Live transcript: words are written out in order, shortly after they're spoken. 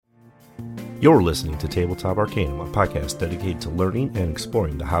You're listening to Tabletop Arcanum, a podcast dedicated to learning and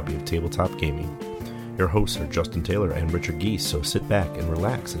exploring the hobby of tabletop gaming. Your hosts are Justin Taylor and Richard Geese, so sit back and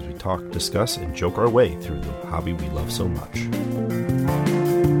relax as we talk, discuss, and joke our way through the hobby we love so much.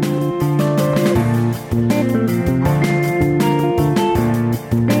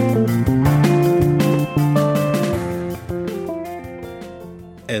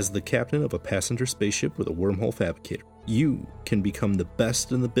 As the captain of a passenger spaceship with a wormhole fabricator, you can become the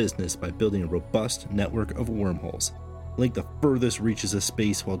best in the business by building a robust network of wormholes. Link the furthest reaches of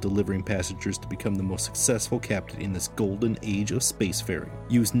space while delivering passengers to become the most successful captain in this golden age of spacefaring.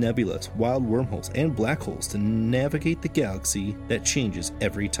 Use nebulas, wild wormholes, and black holes to navigate the galaxy that changes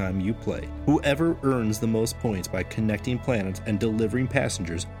every time you play. Whoever earns the most points by connecting planets and delivering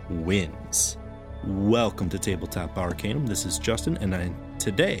passengers wins. Welcome to Tabletop Arcanum. This is Justin, and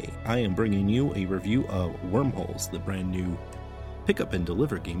today I am bringing you a review of Wormholes, the brand new pick up and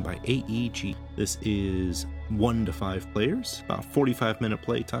deliver game by AEG. This is 1 to 5 players, about 45-minute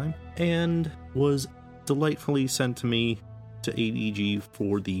playtime, and was delightfully sent to me to AEG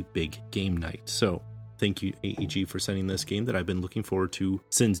for the big game night. So thank you, AEG, for sending this game that I've been looking forward to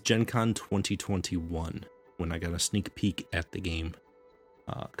since Gen Con 2021, when I got a sneak peek at the game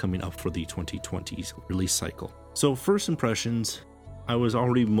coming up for the 2020 release cycle. So first impressions, I was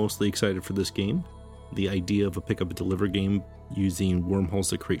already mostly excited for this game. The idea of a pick up and deliver game using wormholes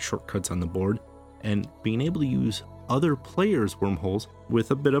to create shortcuts on the board and being able to use other players' wormholes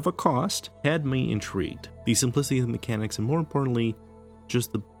with a bit of a cost had me intrigued. The simplicity of the mechanics, and more importantly,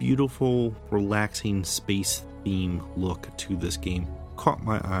 just the beautiful, relaxing space theme look to this game caught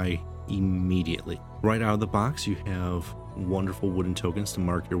my eye immediately. Right out of the box, you have wonderful wooden tokens to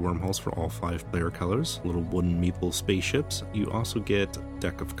mark your wormholes for all 5 player colors, little wooden meeple spaceships. You also get a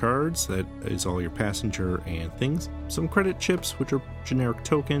deck of cards that is all your passenger and things, some credit chips, which are generic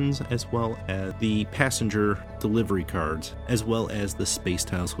tokens, as well as the passenger delivery cards, as well as the space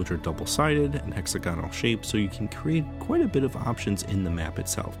tiles, which are double-sided and hexagonal shaped, so you can create quite a bit of options in the map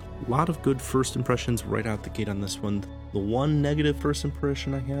itself. A lot of good first impressions right out the gate on this one. The one negative first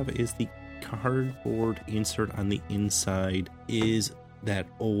impression I have is the cardboard insert on the inside is that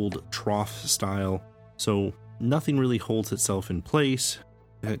old trough style, so nothing really holds itself in place.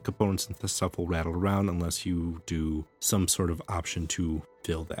 Components and stuff will rattle around unless you do some sort of option to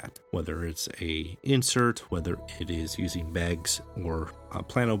fill that, whether it's a insert, whether it is using bags or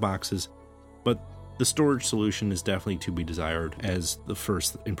plano boxes. But the storage solution is definitely to be desired as the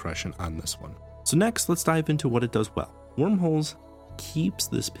first impression on this one. So next, let's dive into what it does well. Wormholes keeps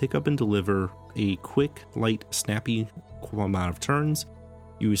this pick up and deliver a quick, light, snappy amount of turns.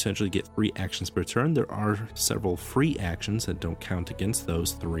 You essentially get 3 actions per turn. There are several free actions that don't count against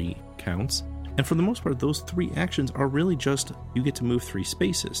those 3 counts. And for the most part, those 3 actions are really just you get to move 3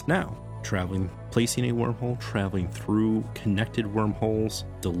 spaces. Now, placing a wormhole, traveling through connected wormholes,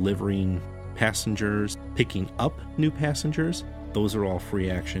 delivering passengers, picking up new passengers, those are all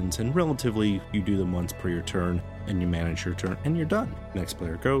free actions, and relatively you do them once per your turn, and you manage your turn, and you're done. Next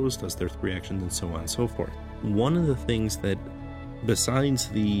player goes, does their 3 actions, and so on and so forth. One of the things that, besides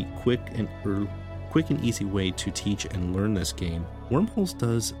the quick and easy way to teach and learn this game, Wormholes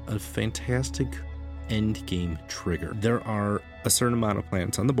does a fantastic end game trigger. There are a certain amount of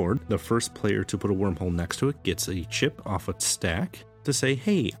planets on the board. The first player to put a wormhole next to it gets a chip off a stack to say,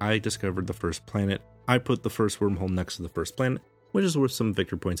 hey, I discovered the first planet. I put the first wormhole next to the first planet, which is worth some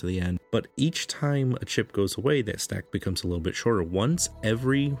victory points at the end. But each time a chip goes away, that stack becomes a little bit shorter. Once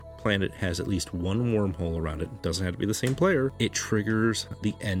every planet has at least 1 wormhole around it, doesn't have to be the same player, it triggers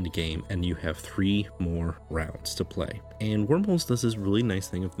the end game, and you have 3 more rounds to play. And Wormholes does this really nice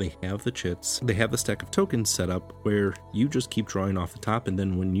thing of they have the chips, they have the stack of tokens set up where you just keep drawing off the top, and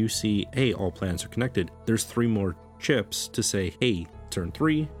then when you see, hey, all planets are connected, there's 3 more chips to say, hey, turn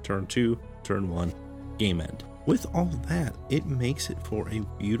 3, turn 2, turn 1, game end. With all that, it makes it for a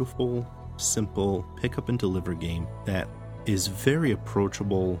beautiful, simple pick up and deliver game that is very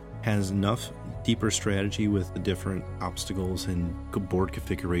approachable, has enough deeper strategy with the different obstacles and board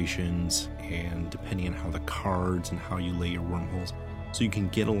configurations, and depending on how the cards and how you lay your wormholes, so you can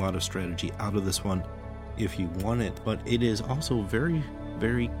get a lot of strategy out of this one if you want it. But it is also very,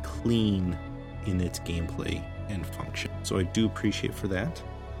 very clean in its gameplay and function, so I do appreciate for that.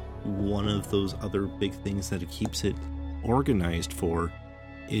 One of those other big things that it keeps it organized for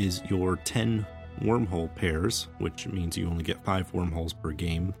is your 10 wormhole pairs, which means you only get 5 wormholes per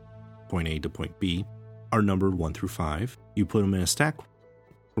game, point A to point B, are numbered 1 through 5. You put them in a stack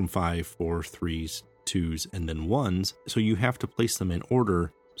from 5, 4, 3s, 2s, and then 1s, so you have to place them in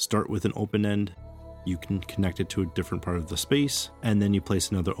order. Start with an open end, you can connect it to a different part of the space, and then you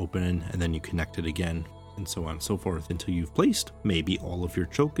place another open end, and then you connect it again, and so on and so forth until you've placed maybe all of your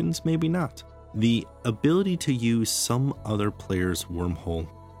tokens, maybe not. The ability to use some other player's wormhole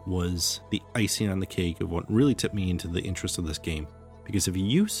was the icing on the cake of what really tipped me into the interest of this game. Because if you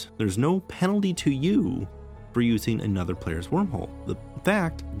use, there's no penalty to you for using another player's wormhole. In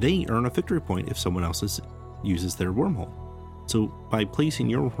fact, they earn a victory point if someone else uses their wormhole. So by placing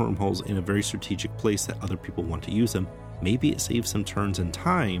your wormholes in a very strategic place that other people want to use them, maybe it saves some turns and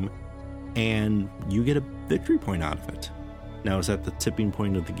time, and you get a victory point out of it. Now, is that the tipping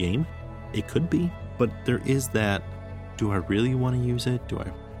point of the game? It could be, but there is that, do I really want to use it? Do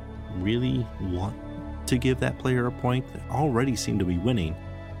I really want to give that player a point that already seem to be winning?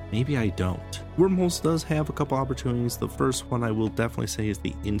 Maybe I don't. Wormholes does have a couple opportunities. The first one I will definitely say is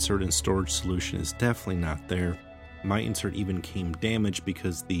the insert and storage solution is definitely not there. My insert even came damaged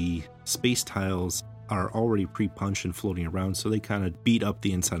because the space tiles are already pre-punched and floating around, so they kind of beat up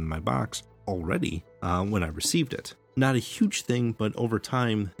the inside of my box already when I received it. Not a huge thing, but over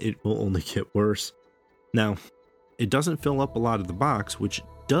time it will only get worse. Now, it doesn't fill up a lot of the box, which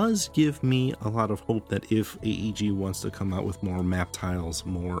does give me a lot of hope that if AEG wants to come out with more map tiles,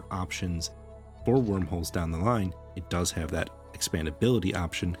 more options for wormholes down the line, it does have that expandability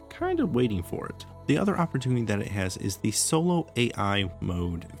option kind of waiting for it. The other opportunity that it has is the solo AI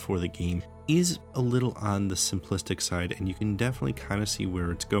mode for the game is a little on the simplistic side, and you can definitely kind of see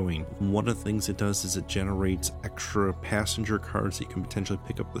where it's going. One of the things it does is it generates extra passenger cards that you can potentially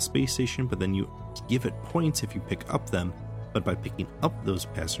pick up the space station, but then you give it points if you pick up them. But by picking up those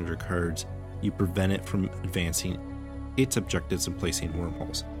passenger cards, you prevent it from advancing its objectives and placing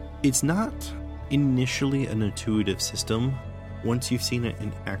wormholes. It's not initially an intuitive system. Once you've seen it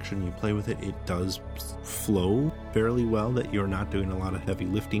in action, you play with it, it does flow fairly well, that you're not doing a lot of heavy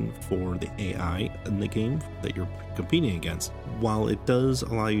lifting for the AI in the game that you're competing against. While it does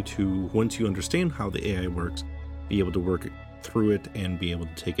allow you to, once you understand how the AI works, be able to work through it and be able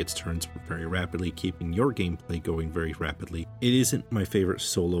to take its turns very rapidly, keeping your gameplay going very rapidly. It isn't my favorite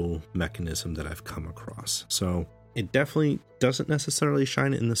solo mechanism that I've come across. So it definitely doesn't necessarily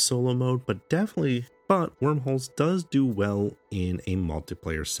shine in the solo mode, but Wormholes does do well in a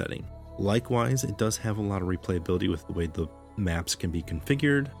multiplayer setting. Likewise, it does have a lot of replayability with the way the maps can be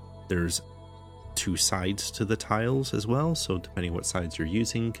configured. There's two sides to the tiles as well, so depending what sides you're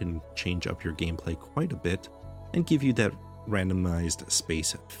using can change up your gameplay quite a bit and give you that randomized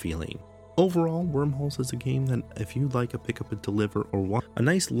space feeling. Overall, Wormholes is a game that if you like a pick up and deliver or want a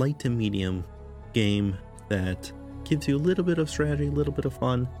nice light to medium game that gives you a little bit of strategy, a little bit of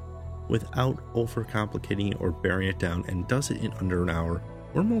fun without overcomplicating or bearing it down, and does it in under an hour,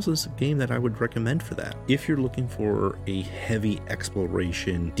 Wormholes is a game that I would recommend for that. If you're looking for a heavy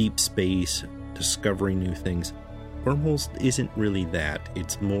exploration, deep space, discovering new things, Wormholes isn't really that.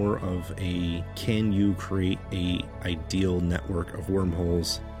 It's more of a, can you create a ideal network of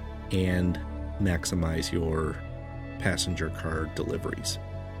wormholes and maximize your passenger card deliveries.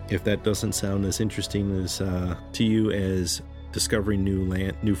 If that doesn't sound as interesting as to you as discovering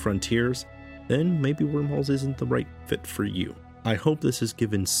new frontiers, then maybe Wormholes isn't the right fit for you. I hope this has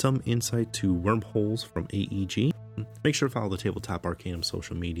given some insight to Wormholes from AEG. Make sure to follow the Tabletop Arcanum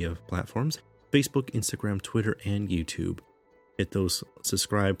social media platforms: Facebook, Instagram, Twitter, and YouTube. Hit those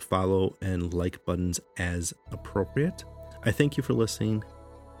subscribe, follow, and like buttons as appropriate. I thank you for listening,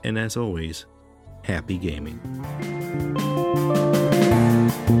 and as always, happy gaming.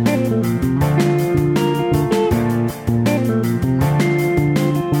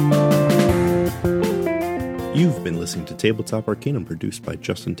 You've been listening to Tabletop Arcanum, produced by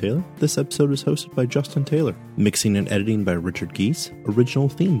Justin Taylor. This episode is hosted by Justin Taylor. Mixing and editing by Richard Geese. Original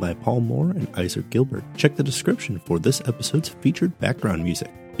theme by Paul Moore and Isaac Gilbert. Check the description for this episode's featured background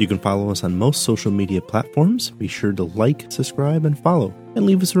music. You can follow us on most social media platforms. Be sure to like, subscribe, and follow, and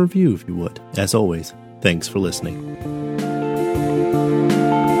leave us a review if you would. As always, thanks for listening.